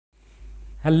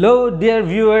Hello dear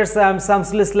viewers, I am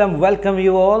Shamsul. Welcome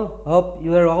you all. Hope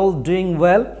you are all doing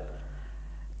well.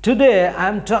 Today I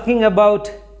am talking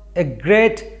about a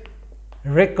great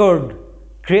record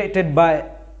created by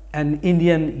an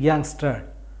Indian youngster.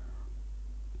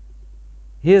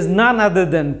 He is none other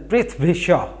than Pritvi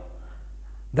Shaw,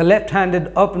 the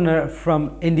left-handed opener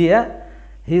from India.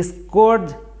 He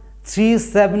scored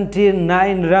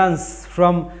 379 runs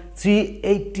from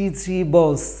 383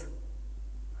 balls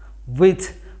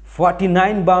with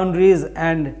 49 boundaries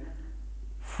and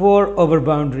 4 over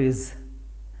boundaries,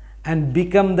 and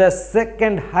become the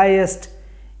second highest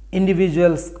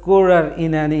individual scorer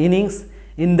in an innings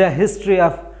in the history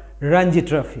of Ranji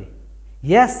Trophy.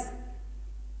 Yes,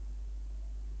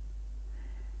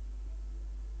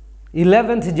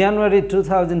 11th January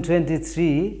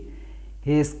 2023,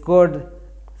 he scored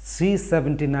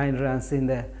 379 runs in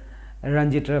the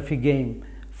Ranji Trophy game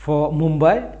for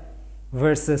Mumbai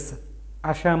versus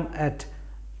Assam at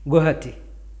Guwahati.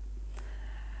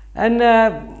 And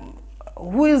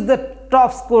who is the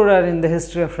top scorer in the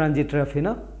history of Ranji Trophy?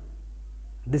 No?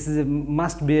 This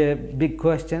must be a big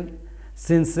question,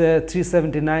 since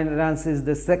 379 runs is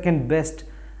the second best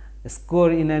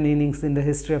score in an innings in the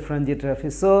history of Ranji Trophy.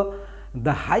 So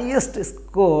the highest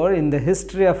score in the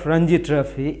history of Ranji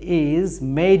Trophy is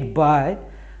made by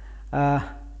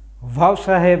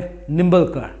Saheb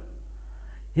Nimbalkar.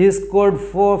 He scored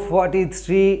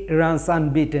 443 runs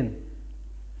unbeaten,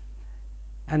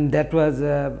 and that was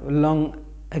long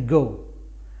ago.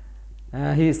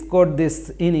 He scored this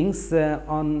innings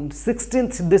on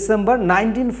 16th December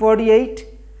 1948,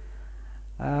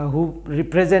 who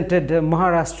represented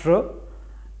Maharashtra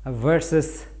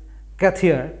versus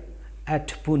Kathir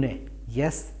at Pune.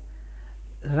 Yes,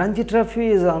 Ranji Trophy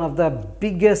is one of the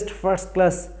biggest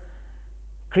first-class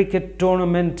cricket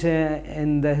tournament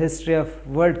in the history of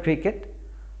world cricket.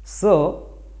 So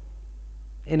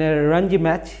in a Ranji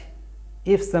match,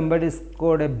 if somebody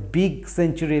scored a big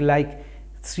century like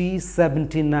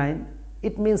 379,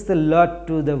 it means a lot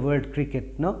to the world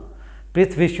cricket. No,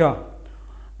 Pritvi Shaw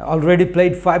already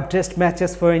played 5 test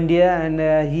matches for India, and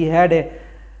he had a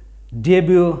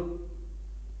debut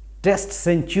test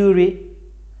century,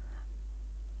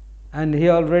 and he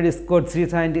already scored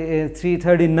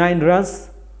 339 runs,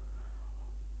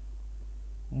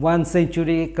 1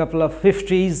 century, couple of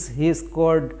 50s. He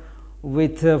scored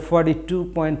with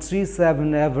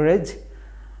 42.37 average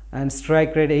and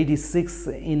strike rate 86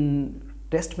 in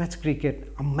test match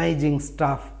cricket. Amazing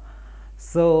stuff.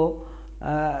 So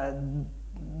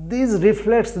this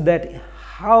reflects that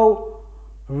how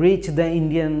rich the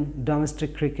Indian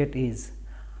domestic cricket is,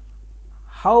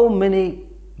 how many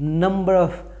number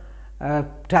of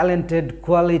talented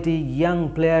quality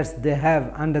young players they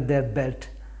have under their belt.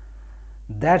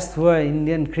 That's why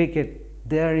Indian cricket,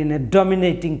 they are in a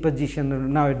dominating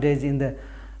position nowadays in the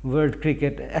world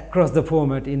cricket across the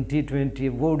format, in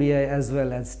T20, ODI as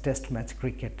well as test match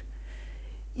cricket.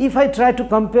 If I try to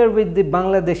compare with the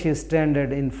Bangladeshi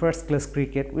standard in first class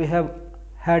cricket, we have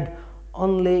had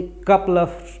only couple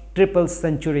of triple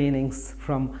century innings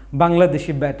from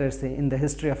Bangladeshi batters in the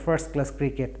history of first class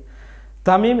cricket.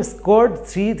 Tamim scored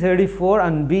 334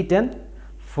 unbeaten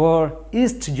for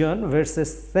East Zone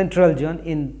versus Central Zone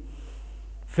in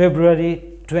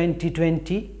February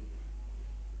 2020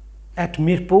 at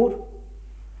Mirpur.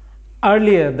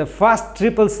 Earlier, the first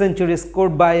triple century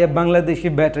scored by a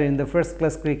Bangladeshi batter in the first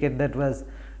class cricket, that was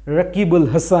Raqibul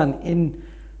Hassan in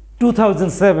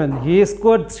 2007. He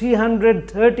scored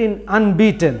 313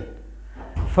 unbeaten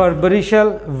for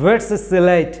Barishal versus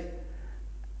Sylhet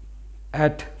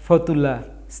at Fatullah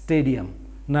Stadium,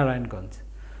 Narayanganj.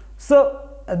 So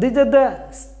these are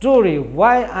the story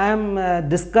why I am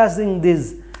discussing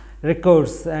these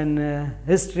records and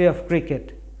history of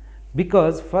cricket,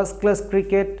 because first class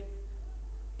cricket,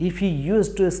 if you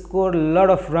used to score a lot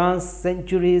of runs,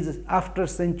 centuries after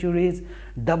centuries,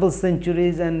 double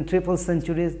centuries and triple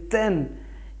centuries, then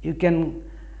you can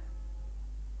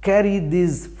carry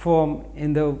this form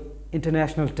in the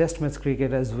international test match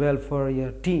cricket as well for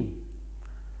your team.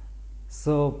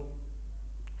 So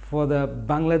for the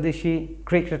Bangladeshi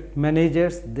cricket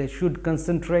managers, they should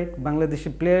concentrate,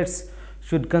 Bangladeshi players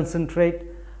should concentrate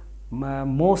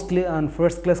mostly on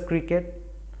first class cricket,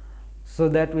 so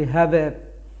that we have a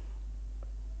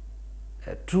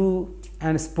true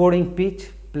and sporting pitch.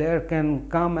 Player can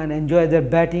come and enjoy their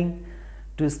batting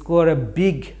to score a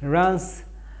big runs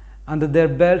under their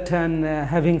belt, and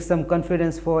having some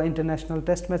confidence for international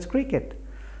test match cricket.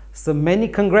 So many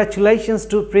congratulations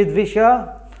to Pritvi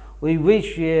Shaw. We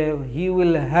wish he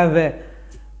will have a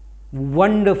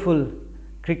wonderful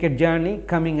cricket journey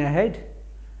coming ahead.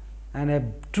 and a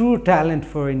true talent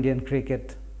for Indian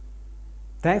cricket.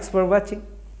 Thanks for watching.